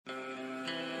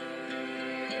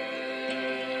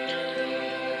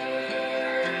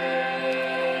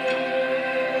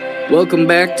Welcome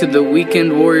back to the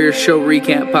Weekend Warrior Show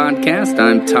Recap Podcast.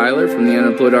 I'm Tyler from the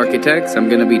Unemployed Architects. I'm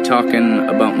going to be talking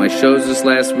about my shows this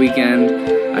last weekend.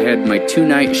 I had my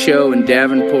 2-night show in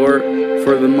Davenport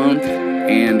for the month,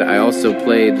 and I also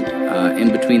played,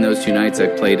 in between those 2 nights, I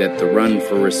played at the Run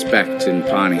for Respect in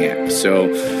Pontiac. So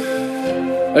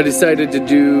I decided to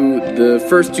do the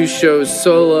first 2 shows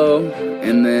solo,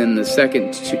 and then the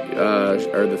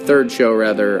third show,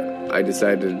 rather, I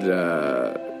decided,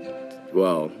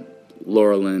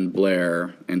 Laura Lynn,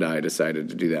 Blair, and I decided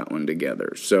to do that one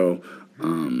together. So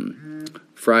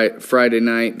Friday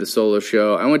night, the solo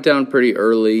show, I went down pretty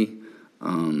early.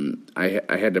 I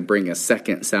had to bring a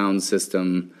second sound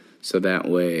system so that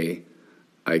way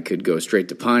I could go straight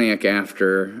to Pontiac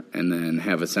after and then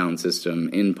have a sound system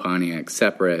in Pontiac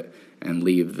separate and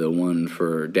leave the one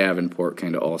for Davenport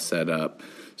kind of all set up.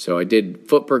 So I did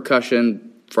foot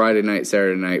percussion Friday night,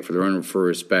 Saturday night for the Run for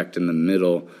Respect. In the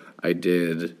middle, I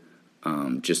did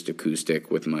just acoustic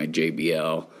with my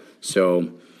JBL.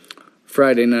 So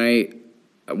Friday night,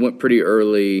 I went pretty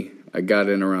early. I got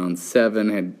in around 7,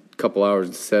 had a couple hours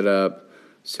to set up.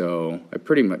 So I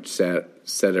pretty much set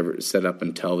up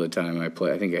until the time I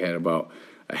play. I think I had about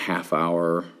a half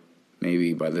hour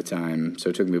maybe by the time. So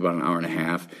it took me about an hour and a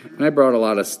half. And I brought a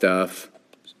lot of stuff.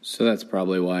 So that's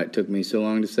probably why it took me so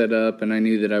long to set up. And I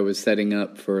knew that I was setting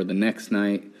up for the next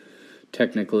night,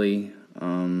 technically.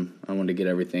 I wanted to get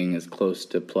everything as close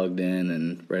to plugged in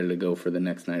and ready to go for the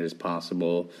next night as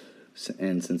possible.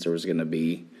 And since there was going to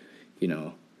be,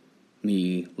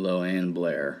 me, Lo, and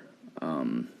Blair,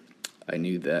 I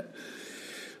knew that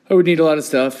I would need a lot of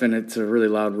stuff, and it's a really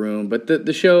loud room. But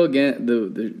the show, again,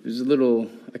 it was a little,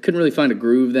 I couldn't really find a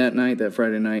groove that night, that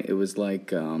Friday night. It was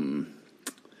like, I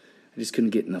just couldn't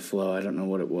get in the flow. I don't know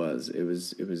what it was. It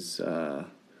was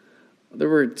there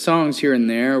were songs here and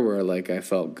there where I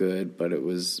felt good, but it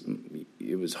was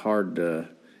hard to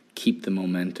keep the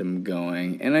momentum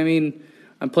going. And I mean,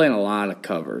 I'm playing a lot of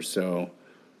covers, so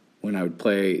when I would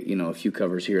play, a few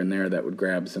covers here and there, that would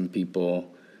grab some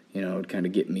people, it would kind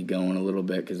of get me going a little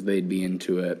bit because they'd be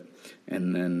into it.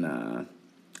 And then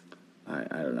I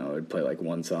don't know, I'd play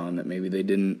one song that maybe they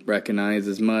didn't recognize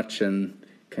as much and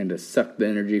kind of suck the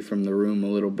energy from the room a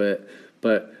little bit.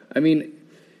 But I mean,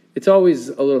 it's always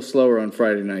a little slower on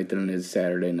Friday night than it is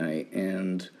Saturday night,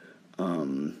 and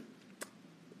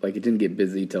it didn't get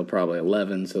busy till probably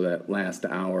 11, so that last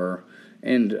hour,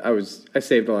 and I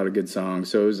saved a lot of good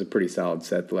songs, so it was a pretty solid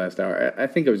set the last hour. I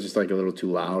think it was just a little too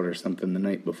loud or something the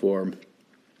night before,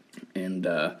 and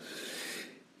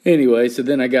anyway, so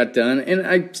then I got done, and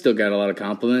I still got a lot of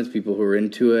compliments, people who were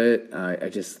into it. I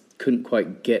just couldn't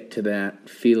quite get to that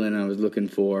feeling I was looking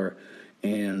for,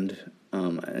 and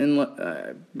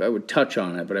I would touch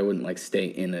on it, but I wouldn't stay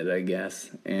in it, I guess.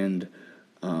 And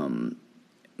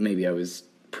maybe I was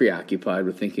preoccupied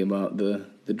with thinking about the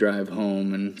drive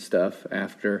home and stuff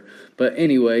after. But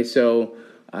anyway, so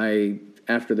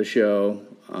after the show,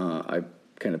 I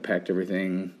kind of packed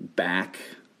everything back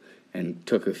and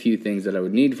took a few things that I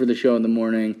would need for the show in the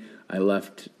morning. I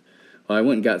went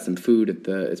and got some food at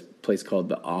this place called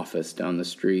The Office down the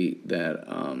street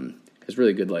that it's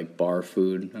really good, bar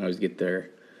food. I always get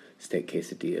their steak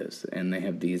quesadillas, and they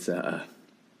have these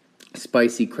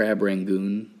spicy crab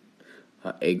rangoon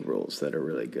egg rolls that are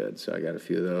really good. So I got a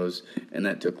few of those, and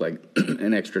that took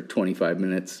an extra 25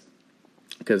 minutes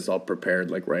because it's all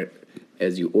prepared right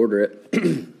as you order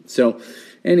it. So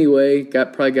anyway,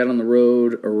 probably got on the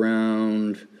road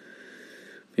around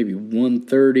maybe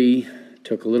 1:30.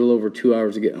 Took a little over 2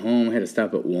 hours to get home. I had to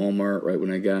stop at Walmart right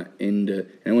when I got into,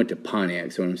 and I went to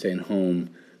Pontiac, so when I'm saying home,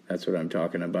 that's what I'm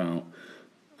talking about.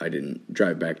 I didn't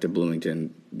drive back to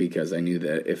Bloomington because I knew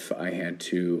that if I had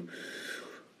to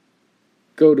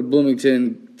go to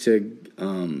Bloomington to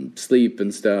sleep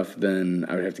and stuff, then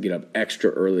I would have to get up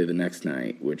extra early the next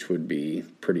night, which would be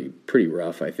pretty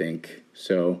rough, I think.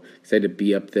 So, because I had to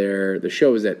be up there. The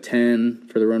show was at 10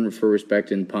 for the Run for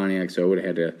Respect in Pontiac, so I would have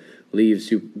had to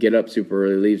get up super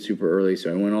early, leave super early,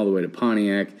 so I went all the way to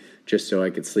Pontiac just so I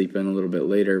could sleep in a little bit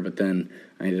later, but then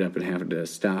I ended up having to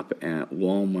stop at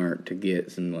Walmart to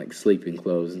get some sleeping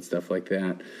clothes and stuff like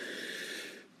that.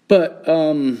 But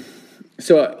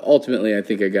so ultimately I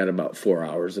think I got about 4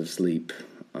 hours of sleep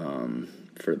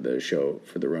for the show,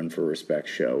 for the Run for Respect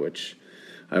show, which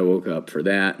I woke up for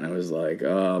that, and I was like,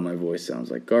 oh, my voice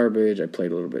sounds like garbage. I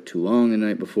played a little bit too long the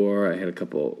night before. I had a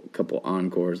couple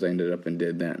encores I ended up and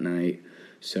did that night.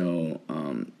 So,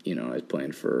 I was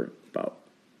playing for about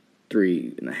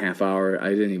 3.5 hours.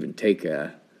 I didn't even take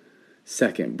a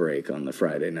second break on the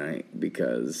Friday night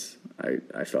because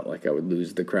I felt like I would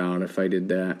lose the crowd if I did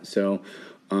that. So,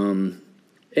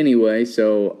 anyway,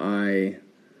 so I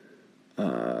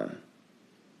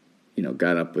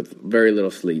got up with very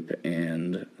little sleep,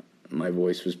 and my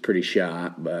voice was pretty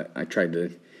shot, but I tried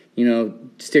to,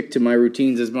 stick to my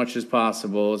routines as much as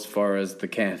possible as far as the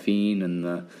caffeine and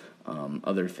the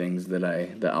other things that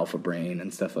the Alpha Brain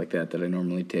and stuff like that I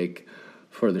normally take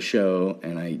for the show.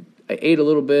 And I ate a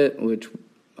little bit, which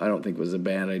I don't think was a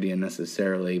bad idea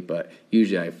necessarily, but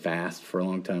usually I fast for a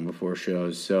long time before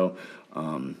shows. So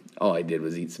all I did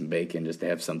was eat some bacon just to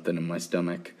have something in my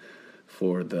stomach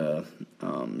for the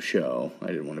show. I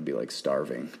didn't want to be like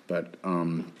starving. But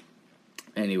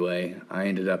anyway, I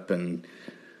ended up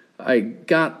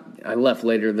I left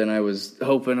later than I was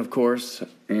hoping, of course,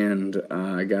 and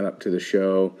I got up to the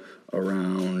show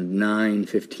around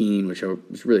 9:15, which I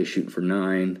was really shooting for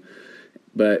 9.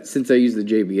 But since I used the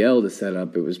JBL to set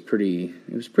up, it was pretty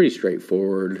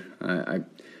straightforward. I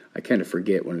kind of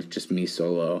forget when it's just me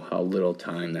solo how little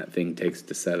time that thing takes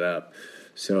to set up.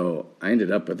 So I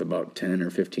ended up with about 10 or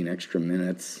 15 extra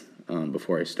minutes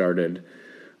before I started.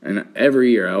 And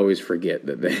every year I always forget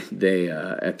that they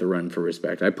at the Run for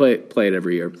Respect. I play it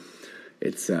every year.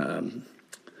 It's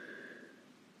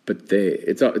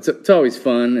always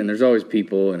fun, and there's always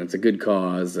people, and it's a good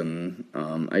cause, and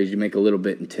I usually make a little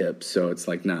bit in tips, so it's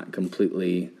like not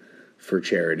completely for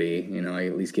charity. I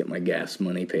at least get my gas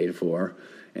money paid for.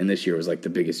 And this year was like the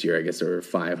biggest year. I guess there were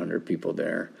 500 people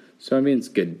there. So I mean, it's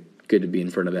good to be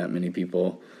in front of that many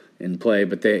people and play.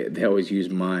 But they always use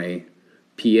my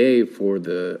PA for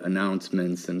the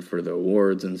announcements and for the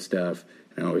awards and stuff,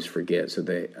 and I always forget. So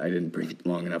I didn't bring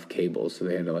long enough cables, so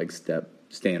they had to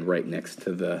stand right next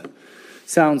to the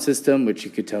sound system, which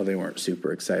you could tell they weren't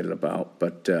super excited about.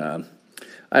 But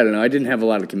I don't know. I didn't have a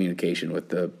lot of communication with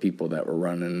the people that were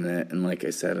running it, and like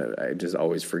I said, I just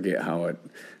always forget how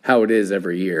it is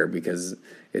every year, because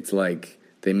it's like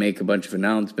they make a bunch of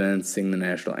announcements, sing the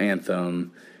national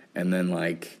anthem, and then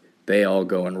like they all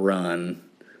go and run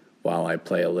while I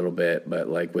play a little bit, but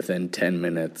like within 10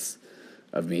 minutes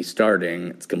of me starting,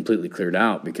 it's completely cleared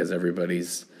out because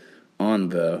everybody's on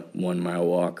the 1 mile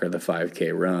walk or the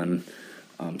 5K run.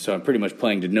 So I'm pretty much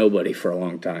playing to nobody for a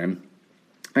long time.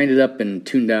 I ended up in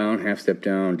tune down, half step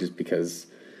down, just because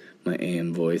my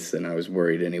AM voice, and I was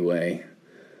worried anyway.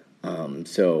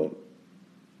 So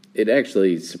it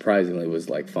actually surprisingly was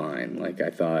like fine. Like I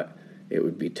thought it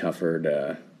would be tougher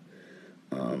to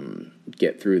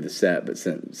get through the set, but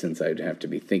since I'd have to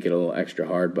be thinking a little extra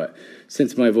hard, but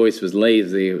since my voice was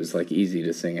lazy, it was like easy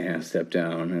to sing a half step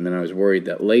down. And then I was worried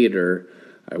that later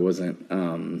I wasn't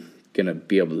gonna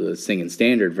be able to sing in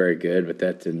standard very good, but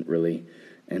that didn't really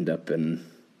end up and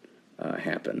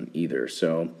happen either.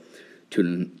 So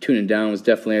tuning down was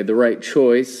definitely the right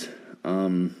choice.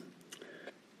 And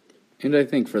I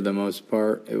think for the most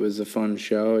part it was a fun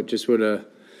show. It just would have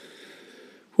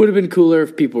been cooler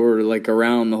if people were like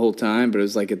around the whole time, but it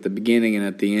was like at the beginning and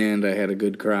at the end I had a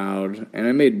good crowd, and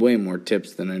I made way more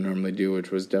tips than I normally do, which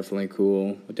was definitely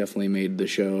cool. It definitely made the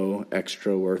show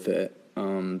extra worth it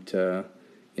to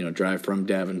drive from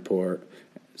Davenport.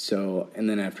 So, and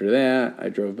then after that I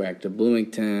drove back to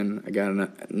Bloomington. I got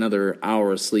another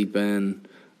hour of sleep in.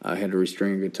 I had to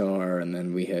restring a guitar, and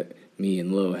then me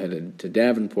and Lo headed to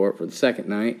Davenport for the second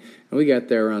night, and we got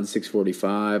there around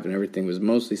 6:45, and everything was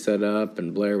mostly set up,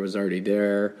 and Blair was already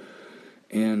there,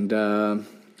 and I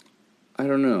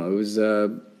don't know, it was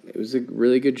a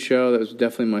really good show. That was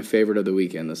definitely my favorite of the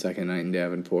weekend, the second night in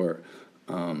Davenport.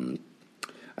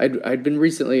 I'd been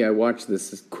recently, I watched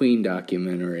this Queen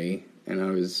documentary, and I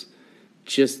was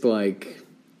just like,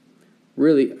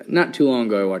 really, not too long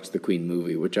ago I watched the Queen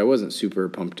movie, which I wasn't super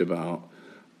pumped about,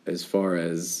 as far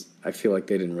as I feel like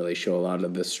they didn't really show a lot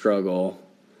of the struggle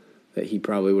that he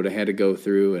probably would have had to go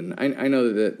through. And I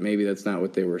know that maybe that's not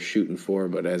what they were shooting for,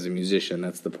 but as a musician,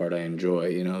 that's the part I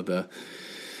enjoy.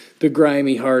 The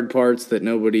grimy, hard parts that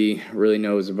nobody really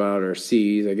knows about or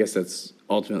sees. I guess that's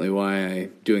ultimately why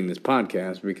I'm doing this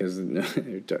podcast, because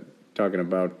talking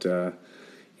about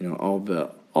all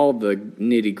the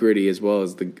nitty gritty as well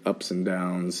as the ups and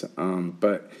downs.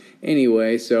 But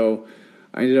anyway, so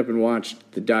I ended up and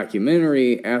watched the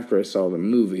documentary after I saw the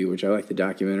movie, which I like the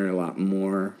documentary a lot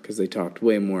more because they talked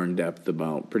way more in depth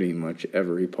about pretty much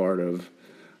every part of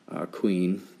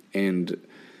Queen. And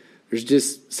there's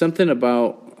just something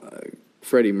about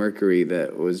Freddie Mercury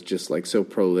that was just like so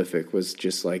prolific, was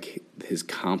just like his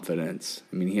confidence.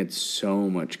 I mean, he had so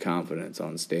much confidence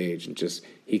on stage, and just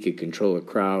he could control a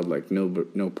crowd like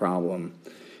no problem.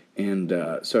 And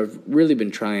so I've really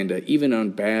been trying to, even on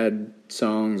bad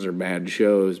songs or bad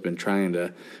shows, been trying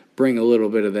to bring a little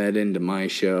bit of that into my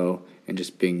show, and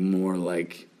just being more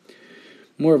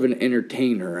of an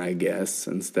entertainer, I guess,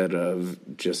 instead of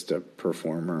just a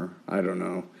performer. I don't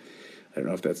know. I don't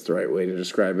know if that's the right way to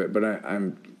describe it, but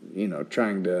I'm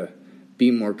trying to be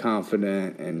more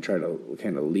confident and try to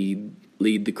kind of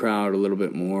lead the crowd a little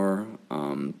bit more.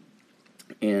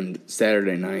 And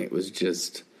Saturday night was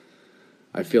just,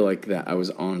 I feel like that I was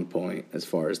on point as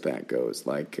far as that goes.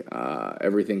 Like,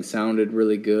 everything sounded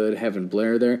really good. Having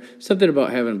Blair there, something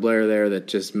about having Blair there that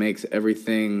just makes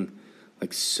everything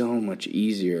like so much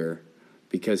easier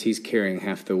because he's carrying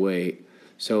half the weight.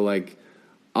 So like,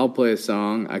 I'll play a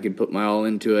song, I can put my all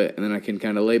into it, and then I can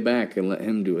kind of lay back and let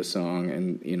him do a song.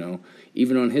 And,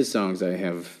 even on his songs, I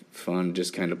have fun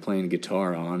just kind of playing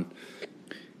guitar on.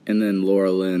 And then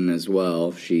Laura Lynn as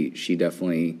well, she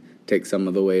definitely takes some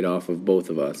of the weight off of both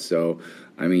of us. So,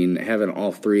 I mean, having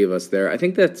all three of us there, I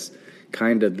think that's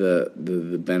kind of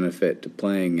the benefit to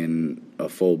playing in a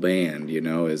full band,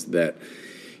 is that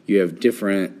you have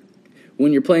different...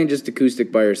 When you're playing just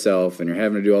acoustic by yourself and you're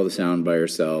having to do all the sound by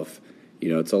yourself,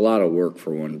 it's a lot of work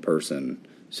for one person.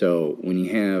 So when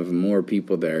you have more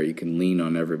people there, you can lean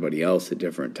on everybody else at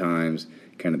different times.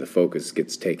 Kind of the focus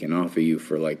gets taken off of you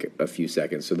for like a few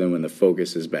seconds. So then when the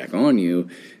focus is back on you,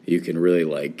 you can really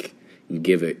like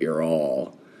give it your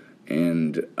all.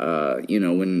 And,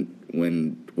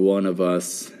 when one of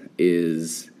us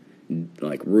is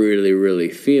like really, really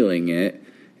feeling it,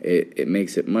 it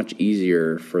makes it much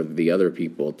easier for the other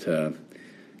people to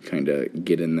kind of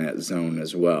get in that zone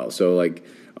as well. So like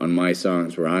on my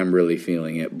songs where I'm really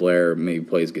feeling it, Blair maybe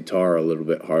plays guitar a little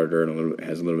bit harder and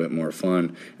has a little bit more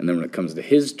fun. And then when it comes to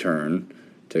his turn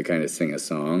to kind of sing a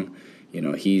song,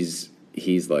 he's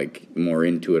like more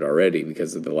into it already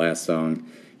because of the last song,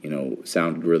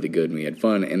 sounded really good and we had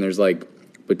fun. And there's like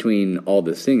between all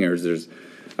the singers, there's,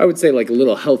 I would say, like a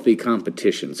little healthy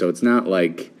competition. So it's not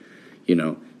like,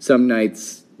 some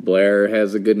nights Blair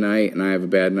has a good night and I have a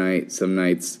bad night. Some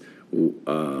nights,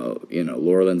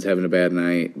 Laura Lynn's having a bad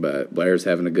night, but Blair's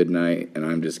having a good night, and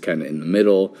I'm just kind of in the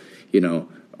middle,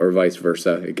 or vice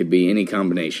versa. It could be any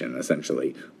combination,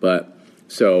 essentially. But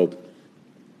so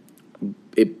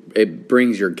it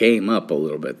brings your game up a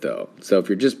little bit, though. So if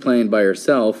you're just playing by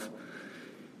yourself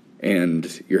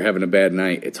and you're having a bad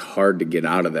night, it's hard to get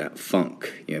out of that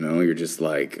funk. You're just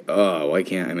like, oh, why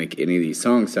can't I make any of these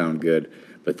songs sound good?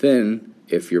 But then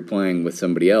if you're playing with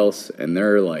somebody else and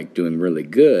they're like doing really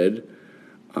good,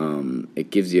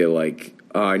 it gives you like,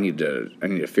 oh, I need to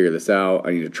figure this out.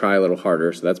 I need to try a little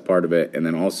harder. So that's part of it. And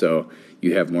then also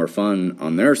you have more fun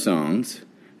on their songs,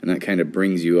 and that kind of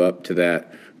brings you up to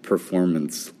that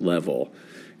performance level.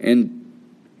 And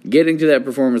getting to that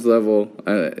performance level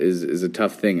is a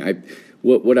tough thing.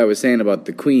 What I was saying about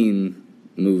the Queen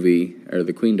movie or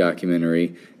the Queen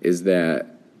documentary is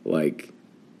that like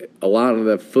a lot of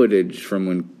the footage from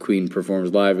when Queen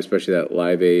performs live, especially that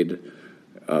Live Aid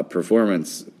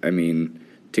performance, I mean,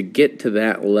 to get to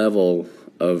that level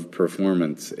of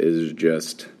performance is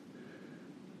just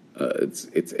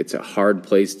it's a hard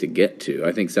place to get to.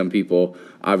 I think some people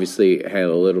obviously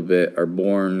are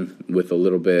born with a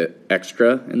little bit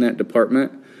extra in that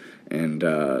department, and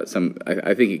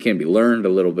I think it can be learned a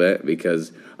little bit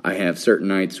because I have certain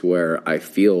nights where I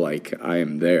feel like I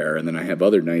am there, and then I have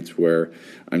other nights where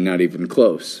I'm not even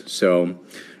close. So,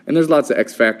 and there's lots of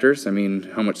X factors. I mean,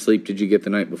 how much sleep did you get the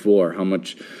night before? How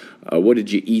much? What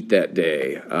did you eat that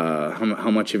day? How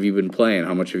much have you been playing?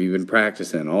 How much have you been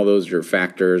practicing? All those are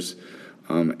factors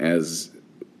as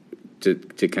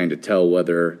to kind of tell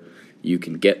whether you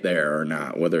can get there or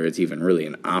not, whether it's even really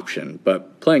an option.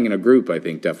 But playing in a group, I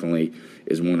think, definitely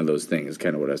is one of those things,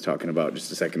 kind of what I was talking about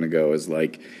just a second ago, is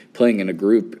like playing in a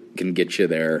group can get you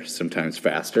there sometimes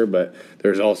faster, but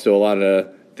there's also a lot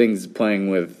of things playing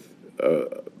with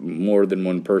more than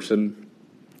one person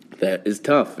that is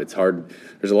tough. It's hard.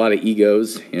 There's a lot of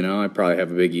egos, I probably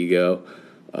have a big ego.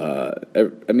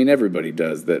 I mean, everybody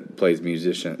does that plays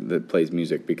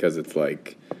music, because it's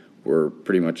like we're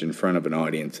pretty much in front of an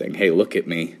audience saying, hey, look at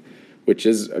me, which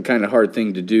is a kind of hard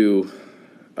thing to do,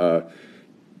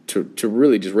 to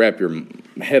really just wrap your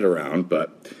head around.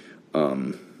 But,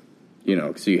 so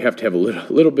you have to have a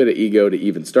little bit of ego to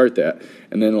even start that.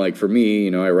 And then, like, for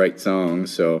me, I write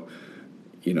songs, so,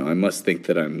 I must think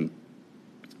that I'm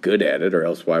good at it, or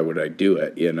else why would I do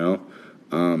it,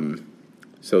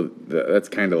 So that's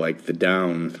kind of like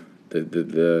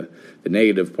the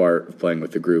negative part of playing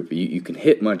with the group. You can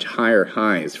hit much higher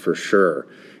highs for sure,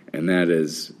 and that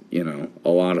is, a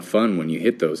lot of fun when you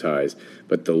hit those highs.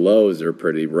 But the lows are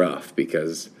pretty rough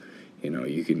because,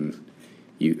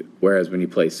 whereas when you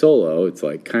play solo, it's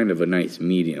like kind of a nice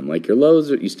medium. Like your lows,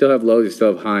 you still have lows, you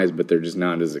still have highs, but they're just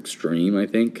not as extreme, I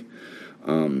think.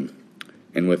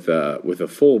 And with a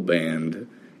full band,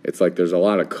 it's like there's a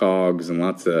lot of cogs and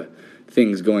lots of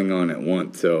things going on at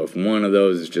once. So if one of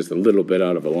those is just a little bit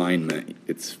out of alignment,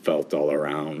 it's felt all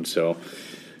around. So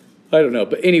I don't know.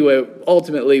 But anyway,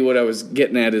 ultimately what I was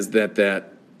getting at is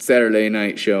that Saturday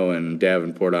night show in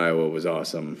Davenport, Iowa was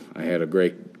awesome. I had a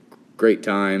great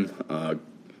time,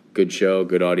 good show,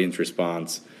 good audience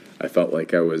response. I felt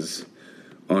like I was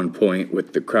on point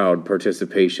with the crowd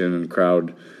participation and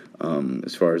crowd,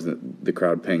 as far as the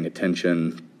crowd paying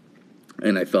attention.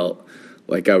 And I felt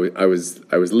like I was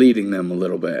leading them a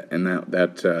little bit, and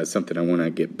that's something I want to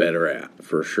get better at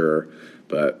for sure.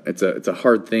 But it's a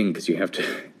hard thing because you have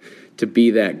to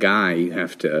be that guy. You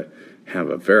have to have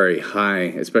a very high,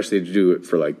 especially to do it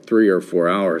for like 3 or 4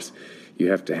 hours.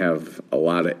 You have to have a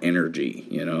lot of energy.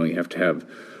 You have to have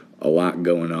a lot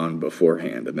going on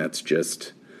beforehand, and that's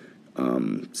just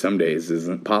some days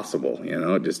isn't possible.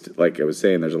 Just like I was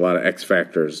saying, there's a lot of X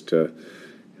factors to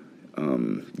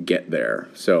get there.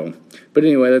 So, but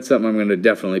anyway, that's something I'm going to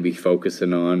definitely be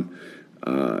focusing on,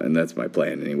 and that's my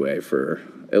plan anyway for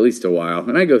at least a while.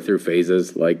 And I go through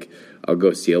phases, like I'll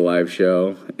go see a live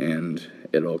show, and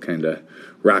it'll kind of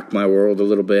rock my world a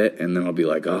little bit, and then I'll be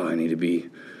like, oh, I need to be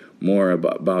more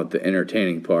about the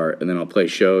entertaining part, and then I'll play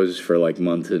shows for like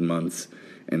months and months,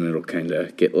 and it'll kind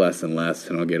of get less and less,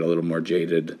 and I'll get a little more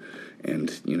jaded, and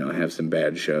have some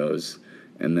bad shows.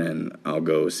 And then I'll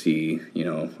go see,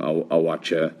 I'll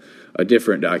watch a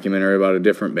different documentary about a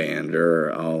different band,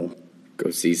 or I'll go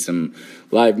see some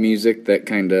live music that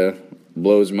kind of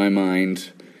blows my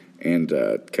mind and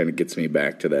kind of gets me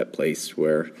back to that place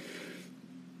where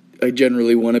I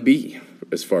generally want to be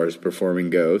as far as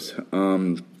performing goes.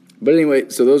 But anyway,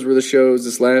 so those were the shows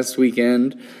this last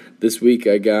weekend. This week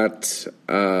I got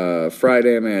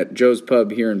Friday I'm at Joe's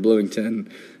Pub here in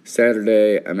Bloomington.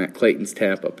 Saturday, I'm at Clayton's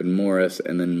Tap up in Morris,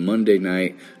 and then Monday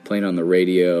night, playing on the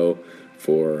radio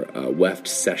for Weft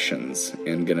Sessions,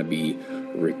 and going to be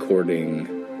recording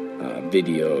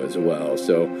video as well.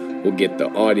 So we'll get the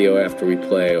audio after we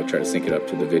play. I'll try to sync it up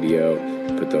to the video,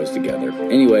 put those together.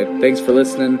 Anyway, thanks for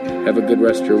listening. Have a good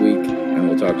rest of your week, and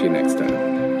we'll talk to you next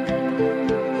time.